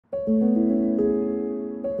It's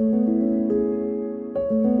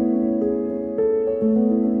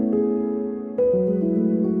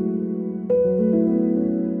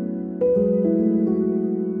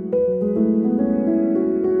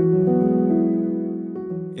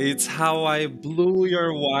how I blew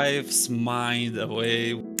your wife's mind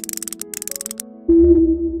away.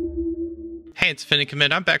 Hey, it's Finny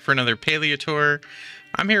Commit. I'm back for another Palia tour.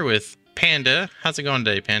 I'm here with Panda. How's it going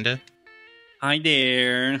today, Panda? Hi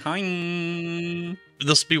there. Hi.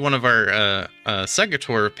 This will be one of our Sega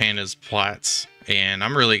tour of Panda's plots, and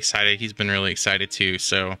I'm really excited. He's been really excited too.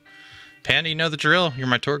 So, Panda, you know the drill. You're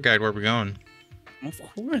my tour guide. Where we're going? Of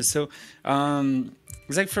course. So,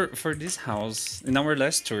 it's like for this house in our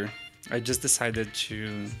last tour, I just decided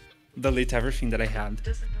to delete everything that I had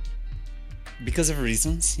because of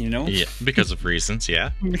reasons, you know. Yeah, because of reasons.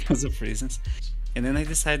 Yeah. Because of reasons, and then I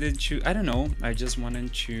decided to. I don't know. I just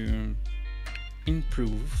wanted to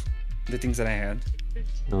improve the things that I had.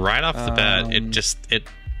 Right off the bat,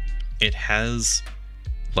 it has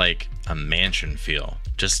like a mansion feel.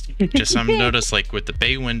 Just I'm noticed like with the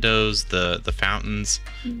bay windows, the fountains,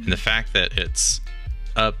 and the fact that it's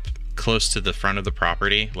up close to the front of the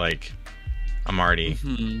property. Like I'm already,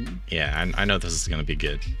 yeah, I know this is gonna be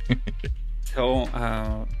good. So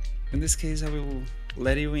in this case, I will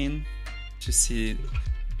let you in to see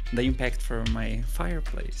the impact for my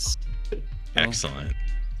fireplace. Excellent.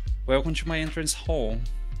 Welcome to my entrance hall.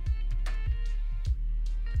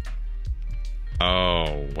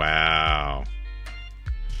 Oh, wow.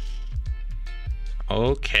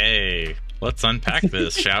 Okay, let's unpack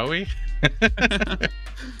this, shall we?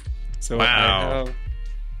 So wow.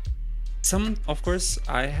 Of course,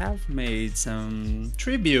 I have made some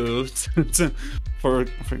tribute. For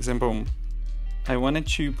example, I wanted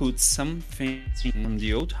to put something from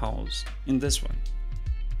the old house in this one.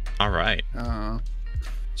 All right.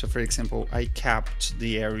 So for example, I capped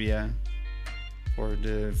the area for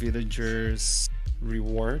the villagers'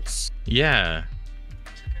 rewards. Yeah.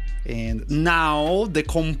 And now the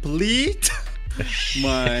complete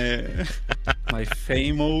my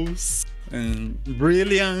famous and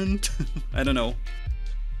brilliant, I don't know,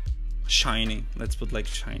 shiny. Let's put like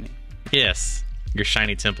shiny. Yes, your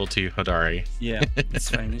shiny temple to Hodari. Yeah,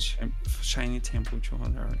 it's shiny temple to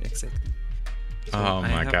Hodari, exactly. So oh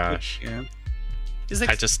my gosh.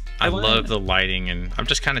 Like, I love the lighting, and I'm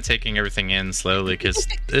just kind of taking everything in slowly because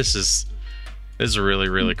this is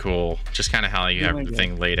really cool. Just kind of how you have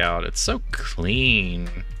everything laid out. It's so clean,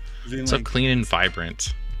 so clean and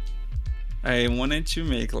vibrant. I wanted to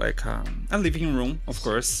make like a living room, of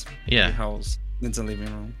course. Yeah, the house needs a living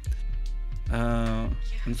room,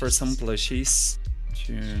 and for some plushies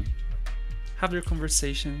to have their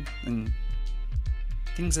conversation and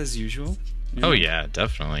things as usual. You know? Oh yeah,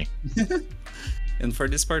 definitely. And for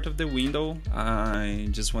this part of the window, I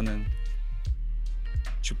just wanted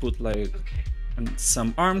to put like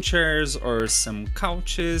some armchairs or some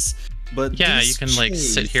couches. But yeah, you can like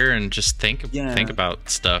sit here and just think about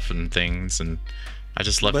stuff and things. And I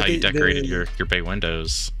just love how you decorated your bay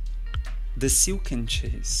windows. The silken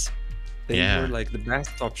chairs, they were like the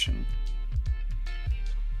best option.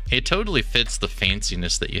 It totally fits the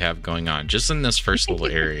fanciness that you have going on just in this first little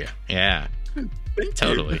area. Yeah.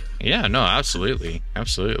 Totally. Yeah, no, absolutely.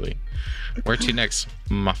 Absolutely. Where to next,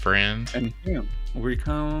 my friend? And here, we're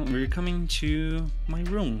coming to my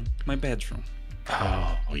room, my bedroom.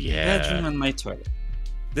 Oh, yeah. Bedroom and my toilet.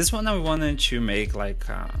 This one I wanted to make like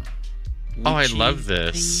a oh, I love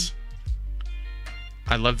this. Thing.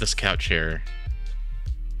 I love this couch here.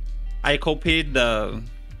 I copied the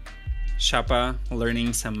Chapa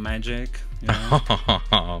learning some magic. You know?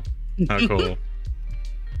 Oh, how cool.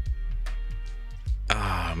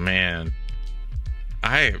 Oh man,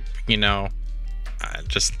 I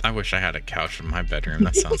wish I had a couch in my bedroom.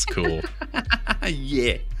 That sounds cool.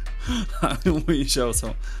 Yeah, I wish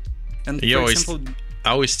also. And I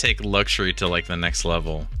always take luxury to like the next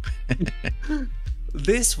level.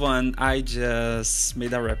 This one I just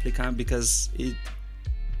made a replica because it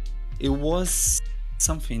was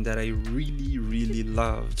something that I really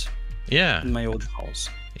loved. Yeah. In my old house.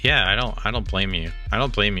 Yeah, I don't blame you. I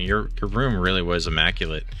don't blame you. Your room really was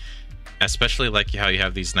immaculate, especially like how you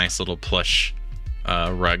have these nice little plush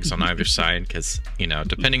rugs on either side. Because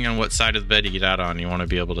depending on what side of the bed you get out on, you want to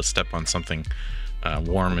be able to step on something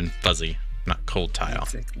warm and fuzzy, not cold tile.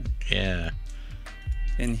 Exactly. Yeah.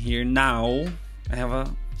 And here now I have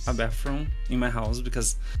a bathroom in my house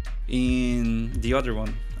because in the other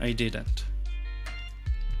one I didn't.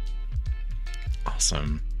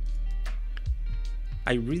 Awesome.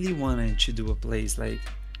 I really wanted to do a place like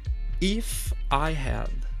if I had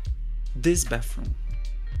this bathroom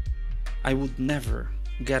I would never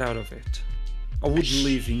get out of it. I would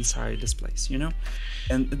live inside this place, you know?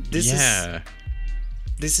 And this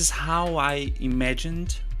is how I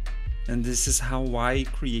imagined, and this is how I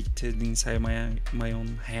created inside my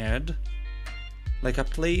own head. Like a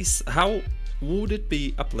place, how would it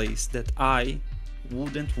be a place that I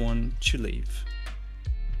wouldn't want to live?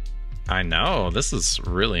 I know, this is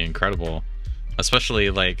really incredible. Especially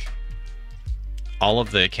like all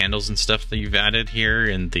of the candles and stuff that you've added here,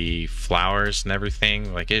 and the flowers and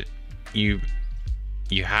everything. Like you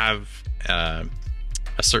have a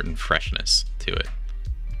certain freshness to it.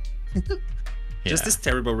 Just this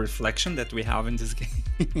terrible reflection that we have in this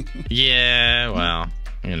game. Yeah, well,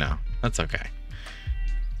 you know, that's okay.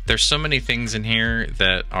 There's so many things in here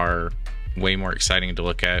that are way more exciting to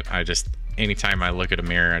look at. Anytime I look at a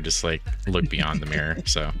mirror, I just like look beyond the mirror.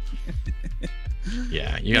 So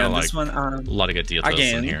yeah, you got a lot of good details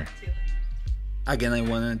in here. Again, I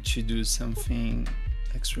wanted to do something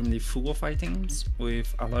extremely full of items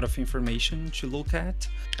with a lot of information to look at,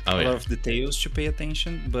 a lot of details to pay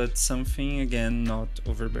attention, but something again not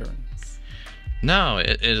overbearing. No,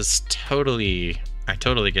 it is totally. I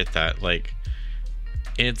totally get that. Like,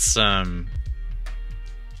 it's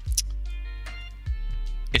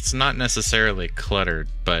not necessarily cluttered,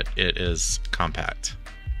 but it is compact.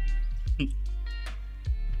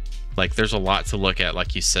 Like, there's a lot to look at,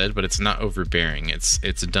 like you said, but it's not overbearing. It's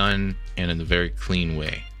done in a very clean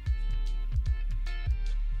way.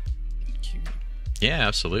 Thank you. Yeah,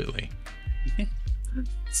 absolutely.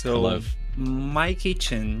 So my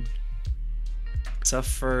kitchen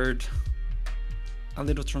suffered a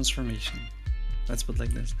little transformation. Let's put it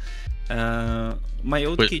like this. My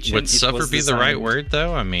old kitchen. Would suffer be the right word,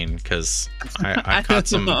 though? I mean, because I caught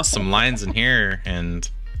some lines in here, and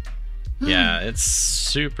yeah, it's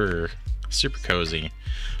super cozy.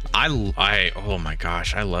 Oh my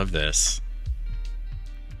gosh, I love this.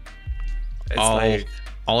 It's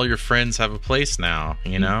all your friends have a place now,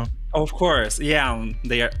 you know? Of course, yeah.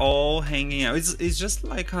 They are all hanging out. It's just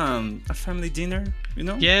like a family dinner, you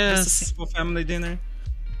know? Yes. Just a simple family dinner.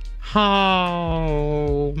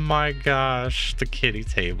 Oh my gosh, the kitty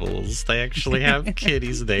tables. They actually have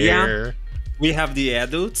kitties there. Yeah. We have the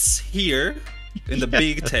adults here in the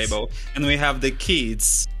big table, and we have the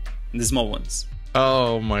kids in the small ones.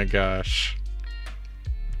 Oh my gosh.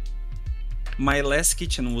 My last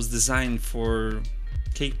kitchen was designed for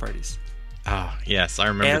cake parties. Oh, yes, I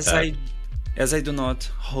remember that. As I do not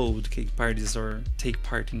hold cake parties or take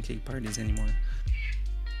part in cake parties anymore,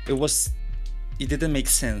 it didn't make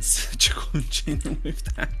sense to continue with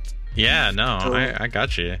that. Yeah, no, so I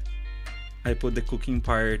got you. I put the cooking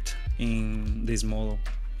part in the small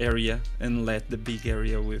area and let the big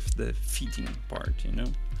area with the feeding part, you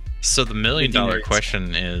know? So the $1 million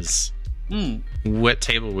question is, what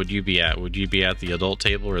table would you be at? Would you be at the adult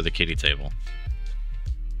table or the kiddie table?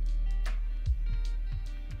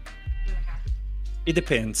 It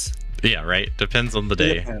depends. Yeah, right? Depends on the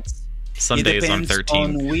day. It depends. Some days I'm 13. It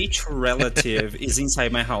depends on which relative is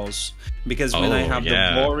inside my house. Because when I have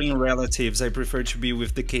the boring relatives, I prefer to be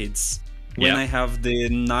with the kids. When I have the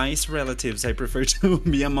nice relatives, I prefer to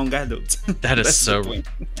be among adults. That is so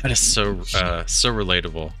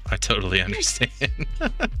relatable. I totally understand.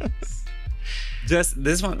 Just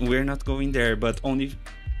this one, we're not going there, but only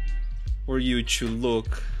for you to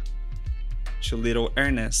look to little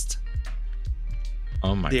Ernest.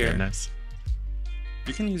 Oh my goodness.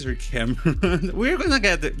 You can use your camera. We're gonna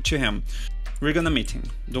get to him. We're gonna meet him.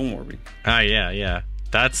 Don't worry. Yeah.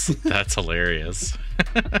 That's hilarious.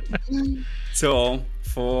 So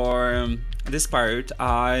for this part,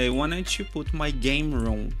 I wanted to put my game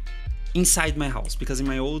room inside my house, because in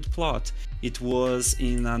my old plot it was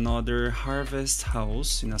in another harvest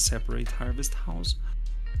house, in a separate harvest house,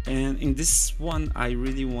 and in this one I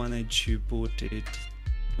really wanted to put it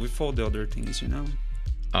with all the other things, you know.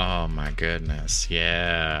 Oh my goodness,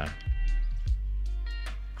 yeah.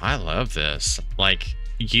 I love this. Like,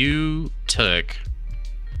 you took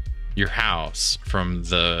your house from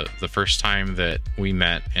the first time that we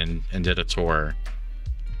met and did a tour,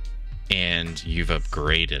 and you've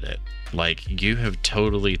upgraded it. Like, you have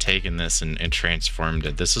totally taken this and transformed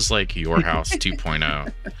it. This is like your house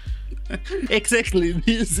 2.0. Exactly,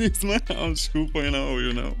 this is my house 2.0,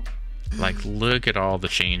 you know. Like, look at all the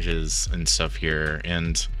changes and stuff here.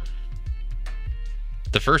 And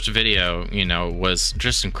the first video, you know, was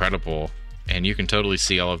just incredible, and you can totally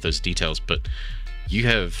see all of those details, but you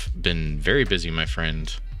have been very busy, my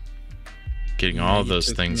friend, getting all of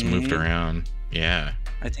those things moved around. Yeah.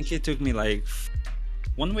 I think it took me like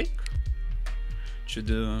 1 week to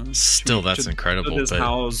do. Still, that's incredible. Do this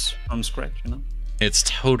house from scratch, you know. it's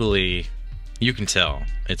totally, you can tell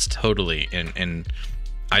it's totally, and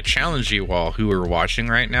I challenge you all who are watching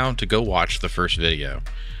right now to go watch the first video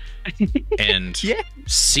and Yeah.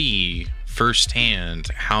 see firsthand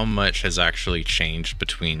how much has actually changed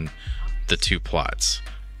between the two plots.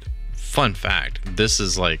 Fun fact, this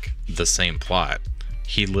is like the same plot.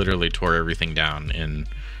 He literally tore everything down and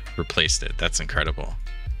replaced it. That's incredible.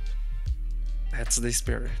 That's the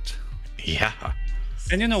spirit. Yeah.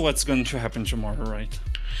 And you know what's going to happen tomorrow, right?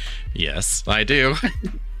 Yes, I do.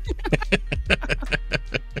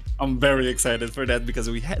 I'm very excited for that because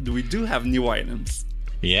we do have new items.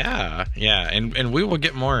 Yeah, and we will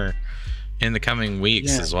get more in the coming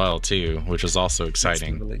weeks as well too, which is also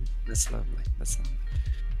exciting. That's lovely.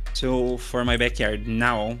 So for my backyard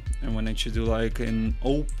now, I wanted to do like an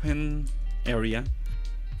open area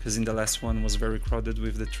because in the last one was very crowded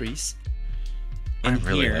with the trees. And I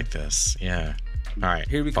really here, like this. Yeah. All right.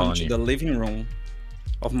 Here we come to the living room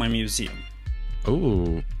of my museum.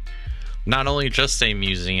 Ooh. Not only just a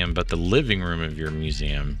museum, but the living room of your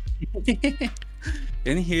museum.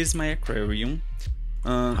 And here's my aquarium.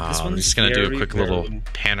 I'm just gonna do a quick little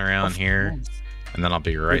pan around here, and then I'll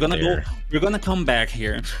be right there. We're gonna come back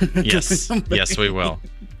here. Yes, yes, we will.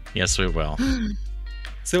 Yes, we will.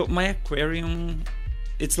 So my aquarium,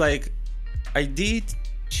 it's like I did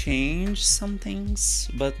change some things,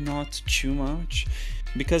 but not too much,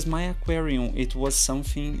 because my aquarium, it was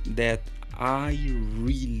something that I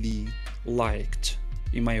really liked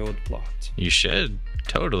in my old plot. You should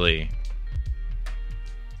totally.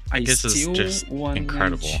 This is just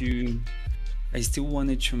incredible. I still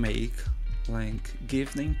wanted to make, like,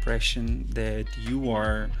 give the impression that you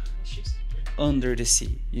are under the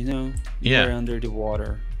sea, you know? You are under the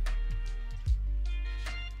water.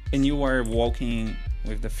 And you are walking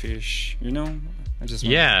with the fish, you know?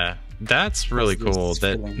 That's really cool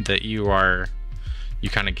that you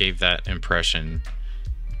kind of gave that impression.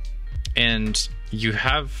 And you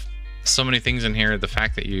have so many things in here. The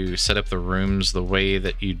fact that you set up the rooms the way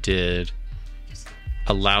that you did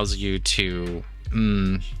allows you to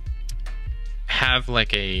have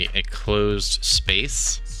like a closed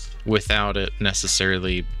space without it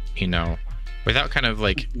necessarily, you know, without kind of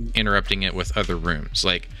like interrupting it with other rooms.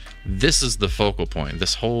 Like, this is the focal point.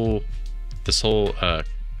 This whole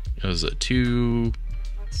was it two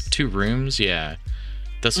rooms? Yeah.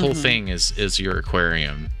 This whole thing is your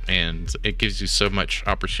aquarium, and it gives you so much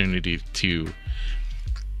opportunity to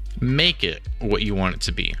make it what you want it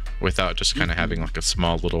to be without just kind of having like a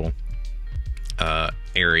small little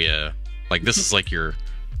area. Like, this is like your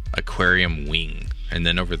aquarium wing, and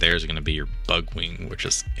then over there is going to be your bug wing, which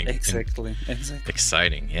is exactly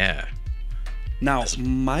exciting. Yeah. Now,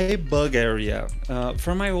 my bug area,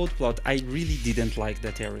 for my old plot, I really didn't like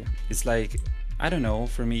that area. It's like, I don't know,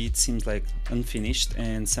 for me it seems like unfinished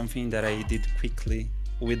and something that I did quickly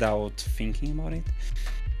without thinking about it.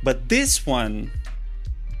 But this one,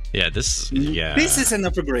 this is an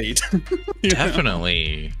upgrade.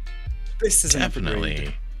 Definitely. This is an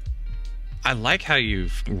upgrade. I like how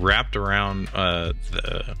you've wrapped around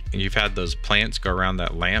you've had those plants go around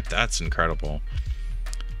that lamp. That's incredible.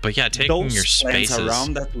 But yeah, taking those your spaces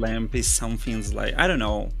around that lamp is something like, I don't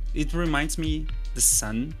know, it reminds me the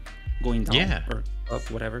sun going down or up,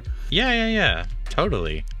 whatever. Yeah.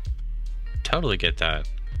 Totally get that.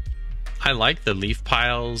 I like the leaf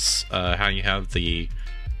piles, how you have the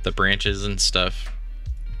branches and stuff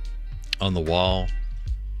on the wall.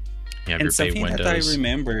 You have and your bay something windows. that I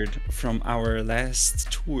remembered from our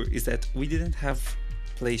last tour is that we didn't have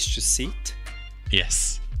place to sit.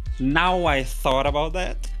 Yes. Now I thought about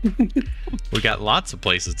that. We got lots of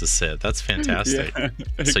places to sit. That's fantastic.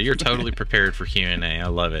 So you're totally prepared for Q&A. I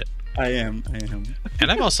love it. I am.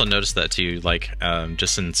 And I've also noticed that too, like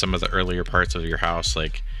just in some of the earlier parts of your house,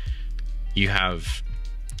 like you have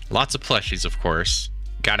lots of plushies, of course.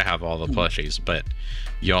 Gotta have all the plushies, but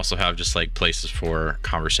you also have just like places for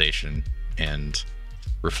conversation and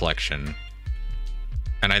reflection.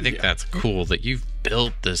 And I think that's cool that you've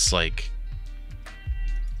built this like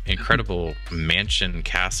incredible mansion,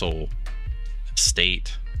 castle,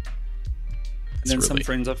 estate. And then some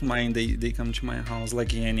friends of mine, they come to my house,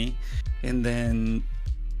 like Annie, and then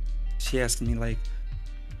she asked me like,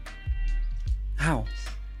 how?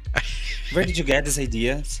 Where did you get these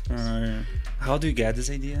ideas? Or how do you get these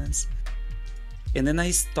ideas? And then I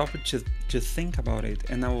stopped to think about it,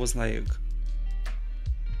 and I was like,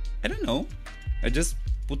 I don't know. I just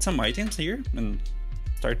put some items here and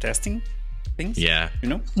start testing things. Yeah. You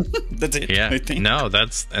know? That's it. Yeah. I think. No,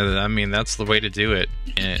 that's the way to do it.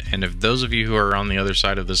 And if those of you who are on the other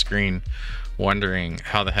side of the screen wondering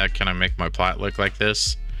how the heck can I make my plot look like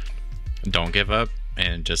this, don't give up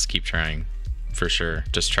and just keep trying. For sure,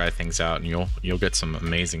 just try things out, and you'll get some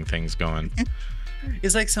amazing things going.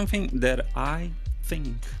 It's like something that I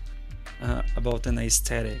think about an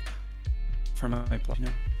aesthetic for my plot. You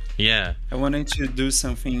know? Yeah, I wanted to do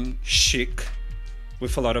something chic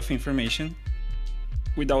with a lot of information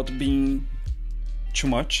without being too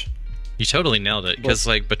much. you totally nailed it, because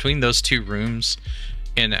like between those two rooms,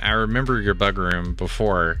 and I remember your bug room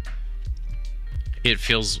before,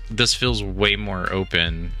 this feels way more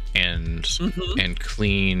open and and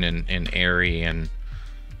clean and airy, and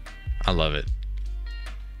I love it.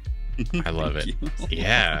 I love it.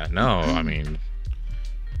 Yeah, no, I mean,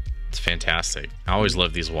 it's fantastic. I always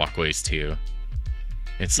love these walkways too.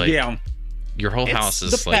 It's like your whole house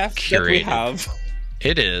is like curated. That we have.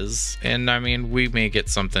 It is, and I mean, we may get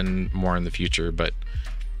something more in the future, but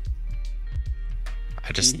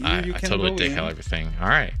I totally dig how everything. All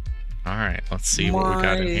right, let's see what we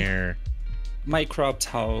got in here. My cropped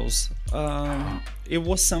house. It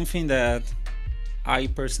was something that I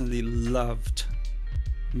personally loved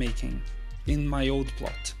making in my old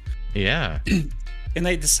plot. Yeah. And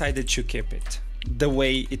I decided to keep it the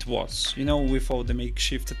way it was, you know, with all the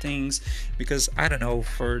makeshift things, because I don't know,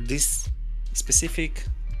 for this specific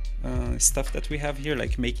stuff that we have here,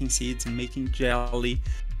 like making seeds and making jelly,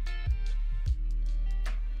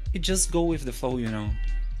 it just go with the flow, you know.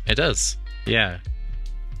 It does. Yeah.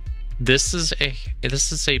 This is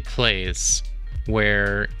a place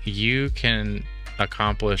where you can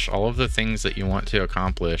accomplish all of the things that you want to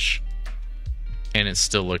accomplish, and it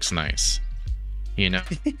still looks nice. You know,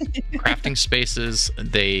 crafting spaces,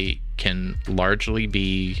 they can largely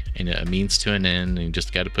be a means to an end, and you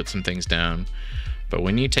just got to put some things down. But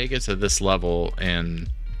when you take it to this level and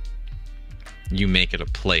you make it a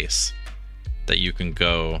place that you can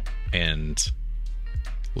go and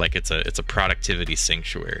like it's a productivity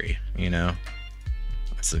sanctuary, you know,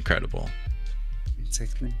 it's incredible.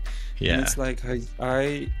 Exactly. Yeah. And it's like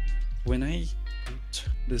when I put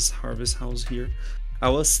this harvest house here, I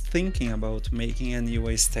was thinking about making a new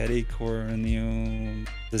aesthetic or a new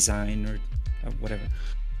design or whatever.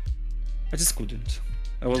 I just couldn't.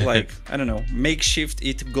 I was like, I don't know, makeshift,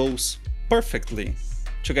 it goes perfectly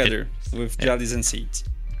together with jellies and seeds.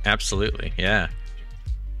 Absolutely, yeah.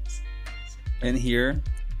 And here,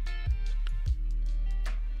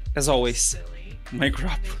 as always, my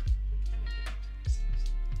crop.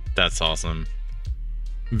 That's awesome.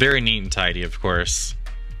 Very neat and tidy, of course.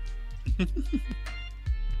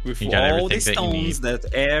 With all the stones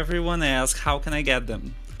that everyone asks, how can I get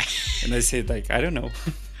them? And I said, like, I don't know.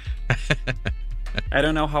 I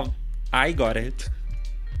don't know how I got it.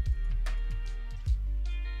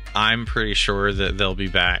 I'm pretty sure that they'll be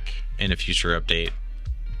back in a future update.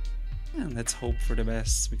 Yeah, let's hope for the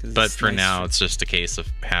best. But for now, it's just a case of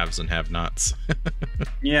haves and have-nots.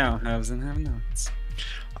 Yeah, haves and have-nots.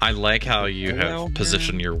 I like how you have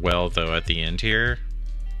positioned your well, though, at the end here.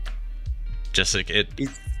 Just like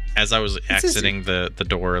as I was exiting the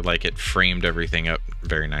door, like it framed everything up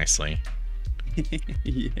very nicely.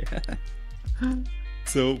 Yeah.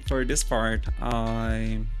 So for this part,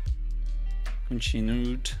 I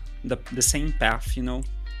continued the same path, you know.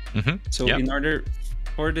 So in order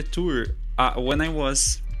for the tour, when I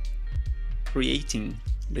was creating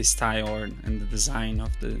the style and the design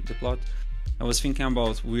of the plot, I was thinking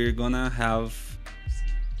about we're gonna have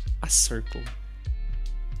a circle.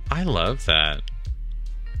 I love that.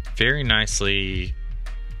 Very nicely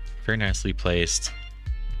placed.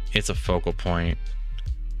 It's a focal point.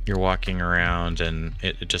 You're walking around and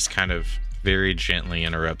it just kind of very gently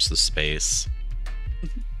interrupts the space.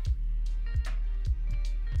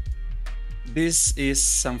 This is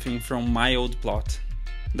something from my old plot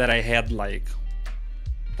that I had like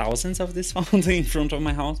thousands of this found in front of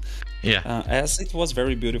my house. Yeah. As it was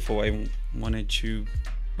very beautiful, I wanted to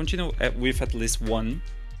continue with at least one.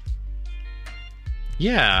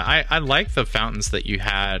 Yeah, I like the fountains that you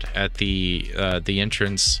had at the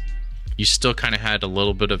entrance. You still kind of had a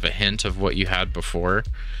little bit of a hint of what you had before,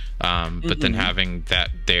 but then having that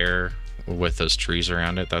there with those trees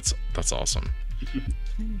around it, that's awesome.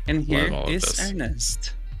 And here is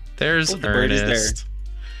Ernest. There's Ernest.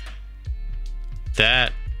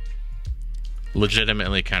 That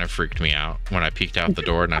legitimately kind of freaked me out when I peeked out the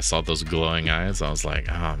door and I saw those glowing eyes. I was like,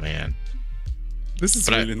 oh man, this is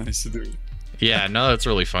really nice to do. Yeah, no, it's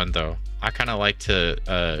really fun though. I kind of like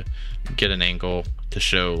to get an angle to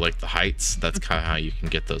show like the heights. That's kind of how you can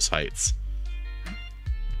get those heights.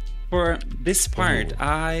 For this part,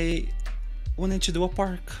 I wanted to do a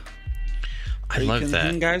park. I love that.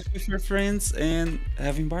 Hang out with your friends and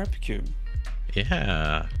having barbecue.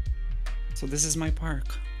 Yeah. So this is my park.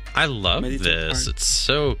 I love little this. park. It's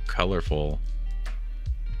so colorful.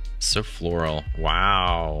 So floral.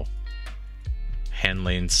 Wow.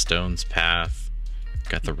 Hand-laid stones path.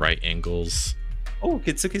 Got the right angles. Oh,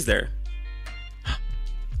 Kitsuki's there.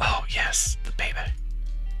 Oh, yes. The baby.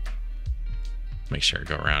 Make sure I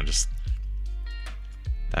go around. Just...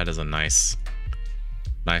 That is a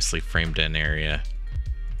nicely framed in area.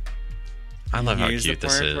 I love how Here's cute the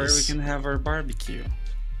this part where we is. can have our barbecue.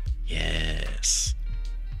 Yes.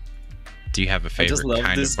 Do you have a I just favorite love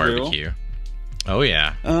kind of this grill. barbecue? Oh,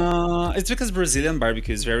 yeah. It's because Brazilian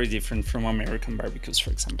barbecue is very different from American barbecues, for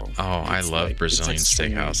example. Oh, I It's love like- Brazilian it's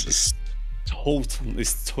extremely- steakhouses.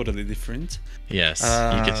 It's totally different. Yes,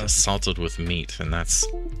 you get assaulted with meat, and that's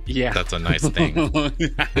a nice thing.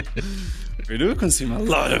 We do consume a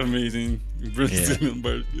lot of meat in Brazilian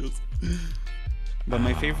barbecues. But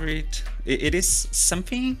my favorite, it is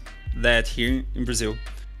something that here in Brazil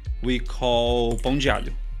we call pão de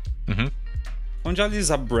alho. Mm-hmm. Pão de alho is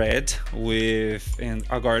a bread with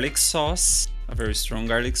a garlic sauce, a very strong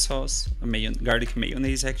garlic sauce, garlic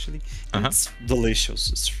mayonnaise actually. And it's delicious.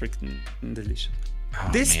 It's freaking delicious. Oh,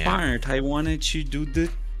 This man. part, I wanted to do the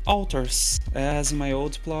altars. As in my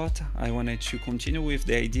old plot, I wanted to continue with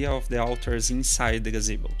the idea of the altars inside the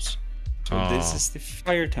gazebos. So this is the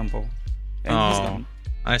fire temple. And he's gone.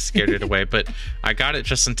 I scared it away, but I got it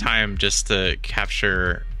just in time just to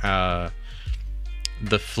capture the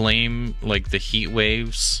flame, like the heat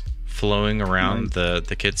waves flowing around the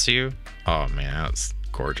Kitsu. Oh man, that's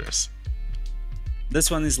gorgeous. This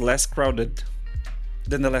one is less crowded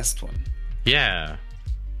than the last one. Yeah.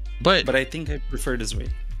 But I think I prefer this way.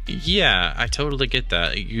 yeah, I totally get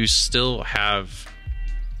that. You still have...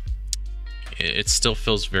 It still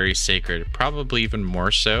feels very sacred. Probably even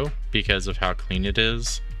more so because of how clean it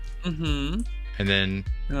is. Mm-hmm. And then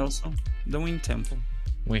And also the wind temple.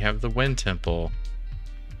 we have the wind temple.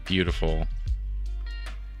 Beautiful.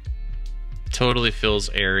 Totally feels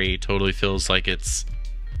airy. Totally feels like it's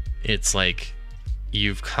like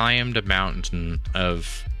you've climbed a mountain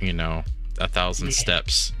of, 1,000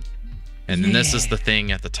 steps. And then this is the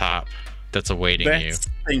thing at the top that's awaiting you.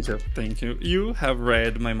 Thank you. You have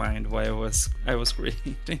read my mind while I was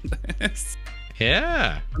creating this.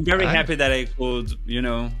 Yeah. I'm very happy that I could,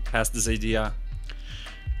 pass this idea.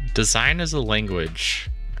 Design is a language,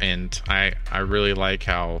 and I really like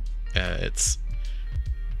how it's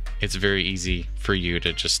very easy for you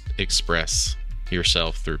to just express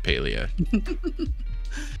yourself through Palia.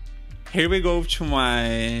 Here we go to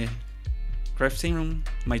my crafting room,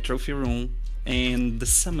 my trophy room, and the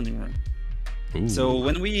summoning room. Ooh. So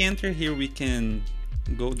when we enter here, we can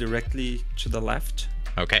go directly to the left.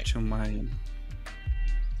 Okay. To my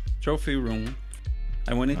trophy room.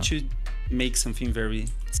 I wanted to make something very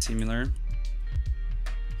similar.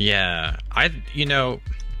 Yeah, I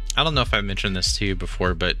don't know if I mentioned this to you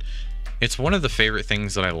before, but it's one of the favorite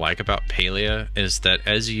things that I like about Palia is that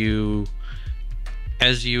as you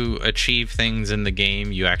achieve things in the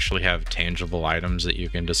game, you actually have tangible items that you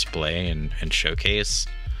can display and showcase.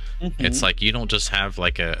 Mm-hmm. It's like you don't just have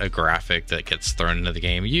like a graphic that gets thrown into the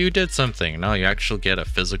game. You did something. No, you actually get a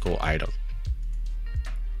physical item.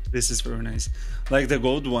 This is very nice. Like the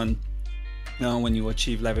gold one, when you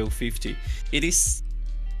achieve level 50, it is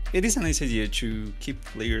a nice idea to keep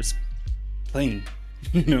players playing,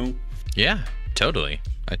 Yeah, totally.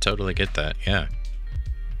 I totally get that. Yeah.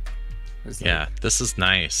 Yeah, this is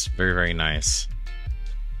nice. Very, very nice.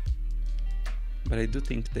 But I do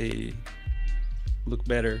think they look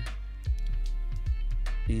better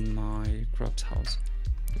in my cropped house.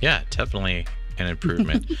 Yeah, definitely an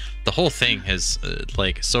improvement. The whole thing has,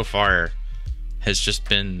 so far, has just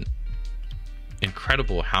been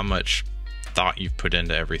incredible how much thought you've put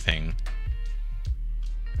into everything.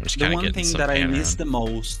 The one thing that I missed the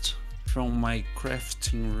most from my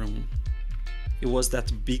crafting room, it was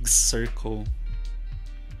that big circle,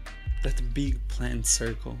 that big plant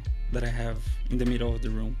circle that I have in the middle of the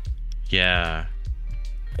room. Yeah.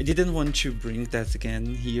 I didn't want to bring that again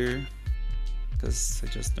here because I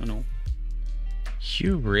just don't know.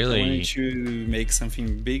 You really... I wanted to make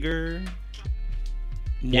something bigger,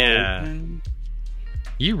 more open.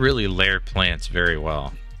 You really layer plants very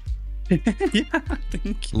well. Yeah,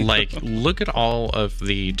 thank you. Like, look at all of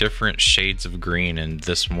the different shades of green in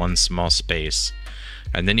this one small space.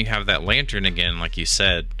 And then you have that lantern again, like you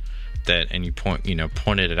said, and you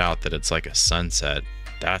pointed it out that it's like a sunset.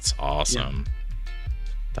 That's awesome. Yeah.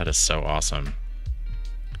 That is so awesome.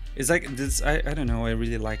 It's like this, I don't know, I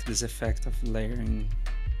really like this effect of layering.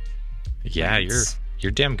 Yeah,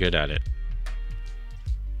 you're damn good at it.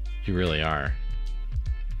 You really are.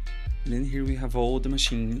 And then here we have all the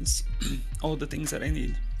machines, all the things that I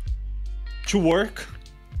need. to work,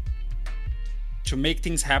 to make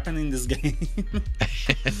things happen in this game.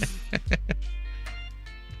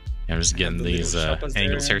 I'm just getting these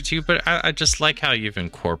angles here too, but I just like how you've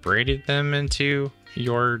incorporated them into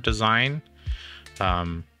your design,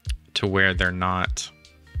 to where they're not.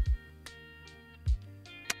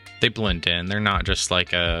 They blend in. They're not just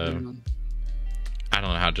like a. I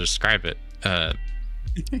don't know how to describe it.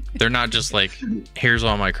 They're not just like, here's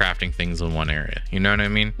all my crafting things in one area. You know what I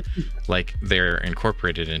mean? Like, they're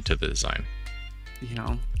incorporated into the design.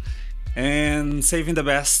 Yeah. And saving the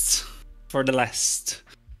best for the last.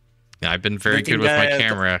 I've been very good with my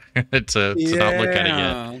camera to not look at it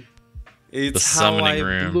yet. It's how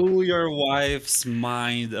I blew your wife's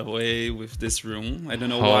mind away with this room. I don't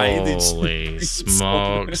know why. Holy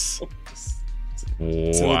smokes.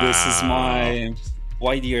 Wow. So this is my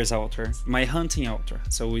White Year's altar, my hunting altar.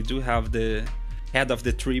 So we do have the head of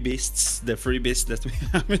the three beasts, the free beasts that we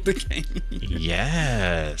have in the game.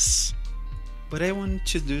 Yes. But I want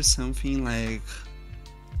to do something like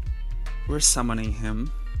we're summoning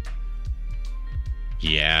him.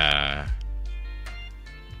 Yeah.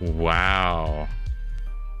 Wow.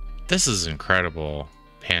 This is incredible,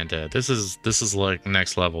 Panda. This is like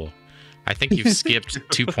next level. I think you've skipped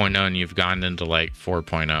 2.0 and you've gone into like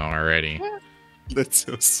 4.0 already. That's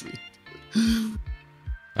so sweet.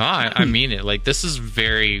 I mean it. Like, this is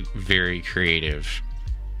very, very creative.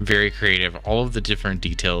 Very creative. All of the different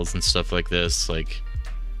details and stuff like this, like,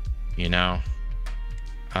 you know.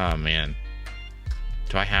 Oh man.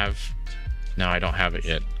 Do I have? No, I don't have it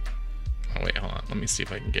yet. Oh wait, hold on. Let me see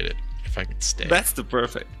if I can get it. If I can stay. That's the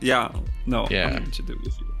perfect. Yeah. No. Yeah. I'm going to do it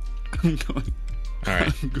with you. I'm going. All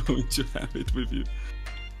right. I'm going to have it with you.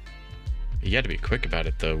 You got to be quick about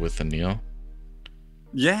it though with the Neil.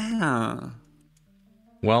 Yeah.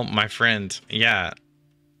 Well, my friend, yeah,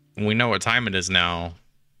 we know what time it is now.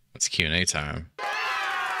 It's Q&A time.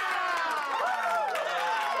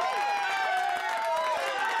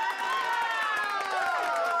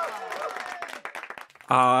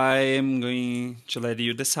 I'm going to let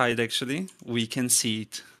you decide, actually. We can see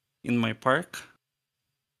it in my park,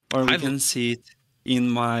 or we can see it in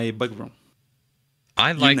my bug room.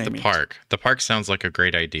 I like the park. The park sounds like a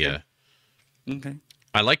great idea. Okay.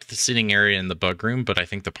 I liked the sitting area in the bug room, but I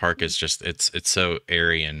think the park is just, it's so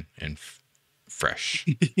airy and fresh.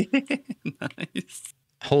 Nice.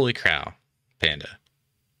 Holy cow, Panda.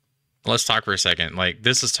 Let's talk for a second. Like,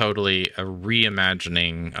 this is totally a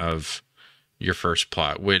reimagining of your first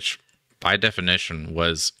plot, which by definition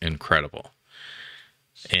was incredible.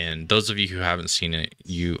 And those of you who haven't seen it,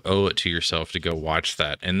 you owe it to yourself to go watch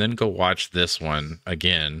that, and then go watch this one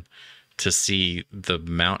again to see the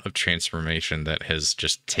amount of transformation that has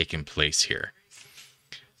just taken place here.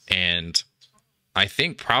 And I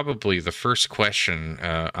think probably the first question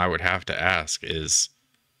I would have to ask is,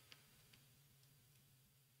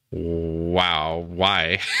 wow,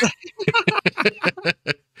 why?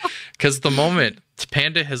 Because the moment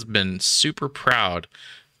Panda has been super proud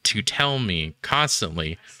to tell me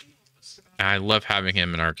constantly, and I love having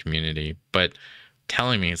him in our community, but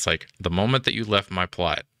telling me, it's like, the moment that you left my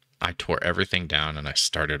plot, I tore everything down and I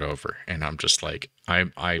started over. And I'm just like,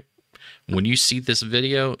 when you see this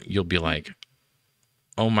video, you'll be like,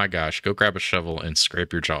 oh my gosh, go grab a shovel and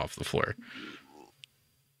scrape your jaw off the floor.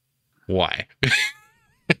 Why?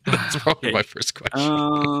 That's probably my first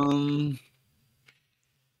question.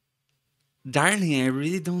 Darling, I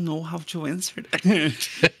really don't know how to answer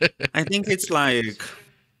that. I think it's like,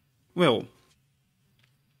 well,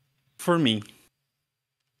 for me,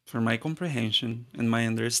 for my comprehension and my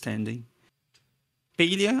understanding,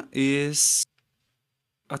 Palia is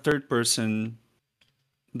a third-person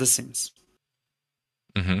The Sims.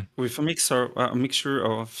 With a mixture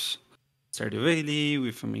of Stardew Valley,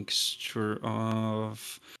 with a mixture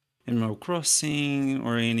of Animal Crossing,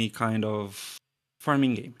 or any kind of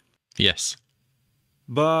farming game. Yes.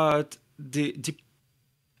 But the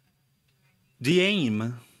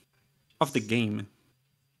aim of the game,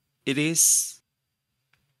 it is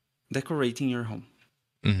decorating your home.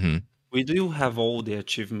 We do have all the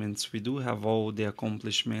achievements, we do have all the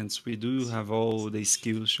accomplishments, we do have all the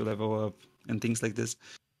skills to level up and things like this.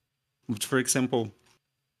 But for example,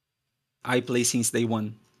 I play since day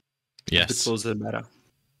one. Yes. The closer beta.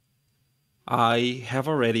 I have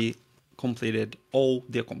already completed all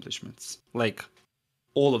the accomplishments, like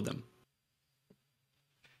all of them.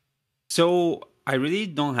 So I really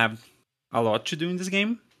don't have a lot to do in this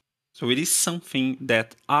game. So it is something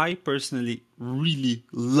that I personally really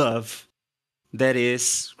love, that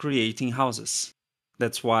is creating houses.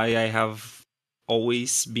 That's why I have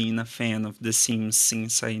always been a fan of The Sims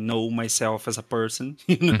since I know myself as a person,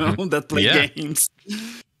 you know, that play Yeah. games.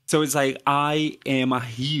 So it's like I am a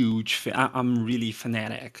huge fan. I'm really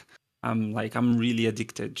fanatic. I'm really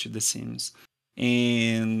addicted to The Sims.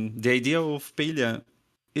 And the idea of Palia,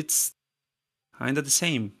 it's kind of the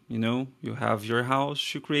same, you know. You have your house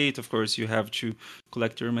to create, of course. You have to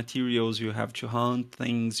collect your materials. You have to hunt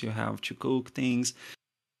things. You have to cook things.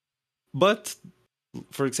 But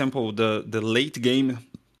for example, the late game,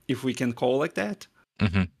 if we can call like that,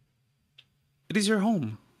 Mm-hmm. it is your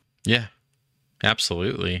home. Yeah,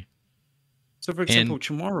 absolutely. So for example, And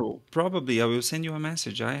tomorrow probably I will send you a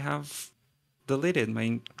message. I have deleted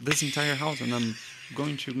this entire house and I'm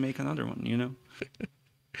going to make another one, you know.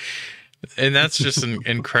 that's just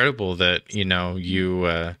incredible that you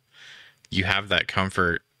have that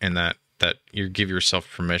comfort and that you give yourself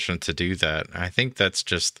permission to do that. I think that's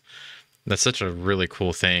such a really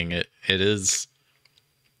cool thing. It is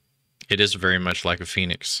very much like a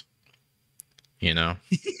phoenix, you know.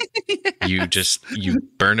 You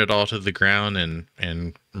burn it all to the ground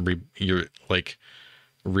and you're like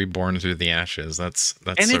reborn through the ashes. That's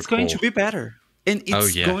And so it's going cool. to be better. And Oh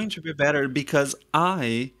it's yeah. going to be better because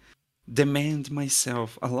I demand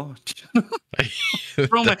myself a lot.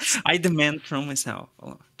 That's I demand from myself a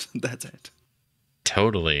lot. That's it.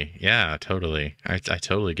 totally. Yeah, totally. I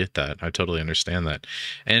totally get that. I totally understand that.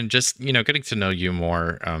 And just, getting to know you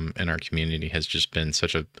more in our community has just been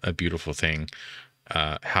such a beautiful thing.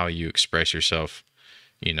 How you express yourself,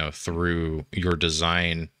 through your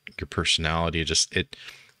design, your personality, it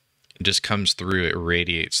just comes through, it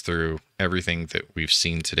radiates through everything that we've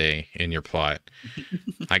seen today in your plot.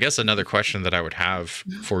 I guess another question that I would have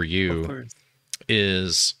for Of you course.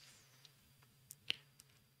 is,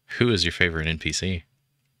 who is your favorite NPC?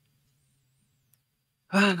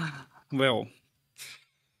 Well,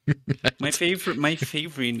 my favorite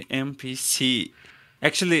NPC.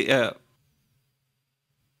 Actually, I'm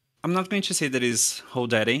not going to say that is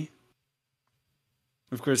Daddy.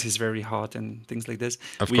 Of course, he's very hot and things like this.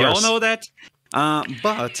 Of We all course. know that.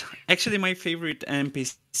 But actually, my favorite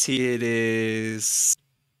NPC it is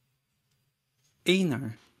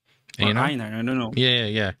Einar or Einar? Einar. I don't know. Yeah,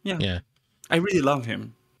 yeah, Yeah, yeah. I really love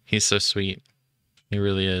him. He's so sweet. He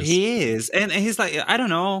really is. He is, and he's like I don't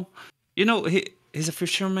know. You know, he's a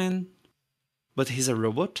fisherman, but he's a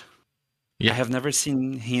robot. I Yeah, have never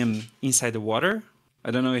seen him inside the water.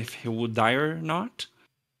 I don't know if he would die or not.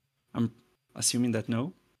 I'm assuming that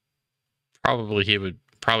no. probably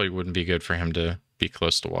probably wouldn't be good for him to be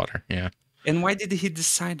close to water. Yeah. And why did he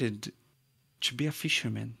decided to be a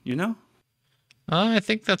fisherman? You know? I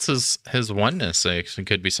think that's his oneness. Like, it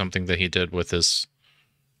could be something that he did with his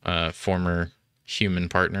former human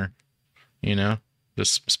partner.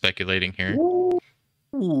 Just speculating here.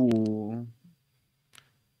 Ooh.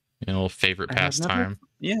 Favorite I have never. pastime.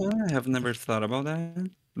 Yeah, I have never thought about that.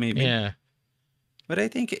 Maybe, Yeah. but I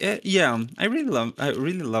think yeah, I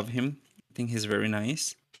really love him. I think he's very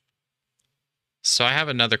nice. So I have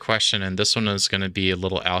another question, and this one is going to be a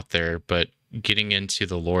little out there, but getting into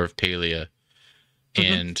the lore of Palia Mhm.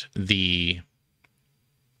 and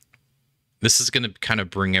this is going to kind of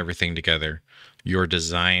bring everything together. Your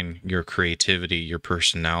design, your creativity, your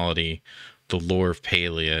personality, the lore of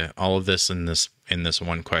Palia, all of this in this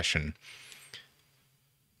one question.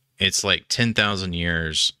 It's like 10,000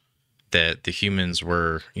 years that the humans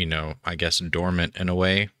were, I guess dormant in a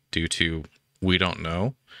way due to we don't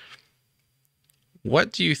know.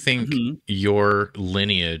 What do you think Mhm. your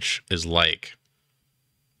lineage is like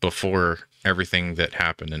before everything that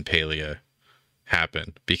happened in Palia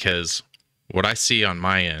happened? Because what I see on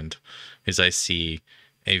my end is I see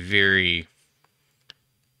a very,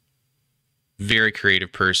 very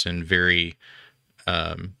creative person, very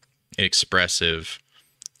expressive.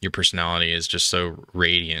 Your personality is just so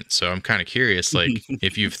radiant. So I'm kind of curious, like,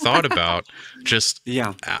 if you've thought about just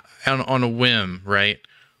Yeah. on a whim, right?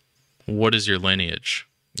 What is your lineage?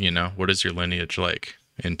 What is your lineage like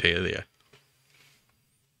in Palia?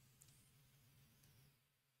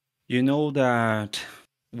 You know that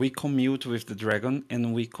we commute with the dragon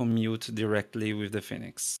and we commute directly with the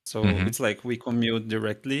phoenix. So Mm-hmm. it's like we commute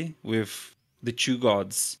directly with the two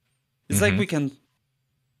gods. It's like Mm-hmm. we can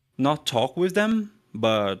not talk with them,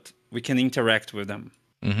 but we can interact with them.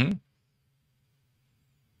 Mm-hmm.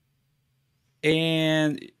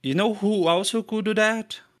 And you know who also could do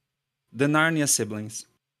that? The Narnia siblings.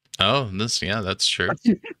 Oh, that's true.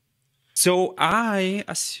 So I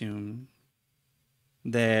assume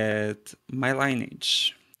that my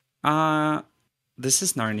lineage, uh, this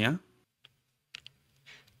is Narnia,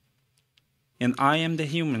 and I am the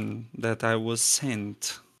human that I was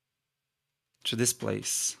sent to this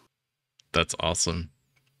place. That's awesome.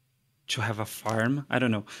 To have a farm? I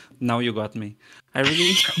don't know. Now you got me. I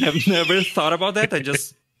really have never thought about that. I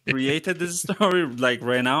just created this story like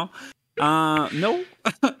right now. No,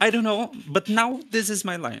 I don't know. But now this is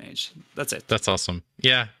my lineage. That's it. That's awesome.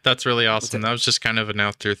 Yeah, that's really awesome. That was just kind of an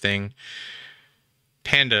out there thing.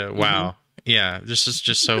 Pannda, wow. Yeah, this is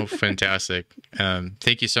just so fantastic.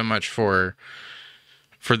 Thank you so much for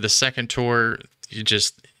the second tour.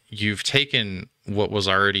 You've taken what was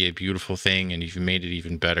already a beautiful thing and you've made it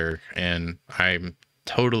even better. And I'm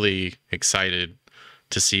totally excited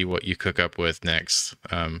to see what you cook up with next,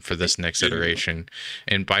 for this next iteration.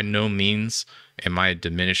 And by no means am I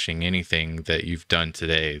diminishing anything that you've done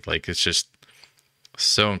today. Like, it's just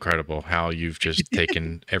so incredible how you've just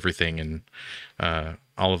taken everything and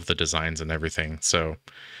all of the designs and everything. So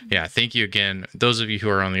yeah, thank you again. Those of you who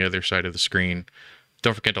are on the other side of the screen,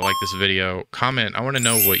 don't forget to like this video, comment. I want to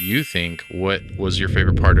know what you think. What was your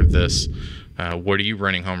favorite part of this? What are you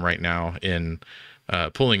running home right now in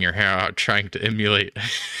pulling your hair out, trying to emulate?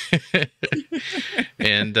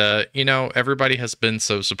 And, you know, everybody has been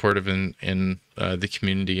so supportive in the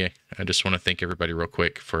community. I just want to thank everybody real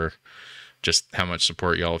quick for just how much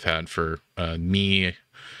support y'all have had for me,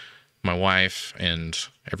 my wife, and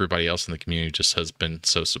everybody else in the community. Just has been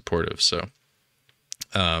so supportive. So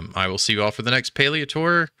I will see you all for the next Palia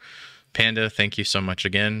tour. Pannda, thank you so much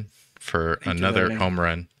again for another home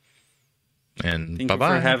run. And bye-bye.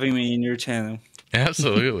 Thank you for having me in your channel.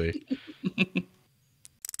 Absolutely.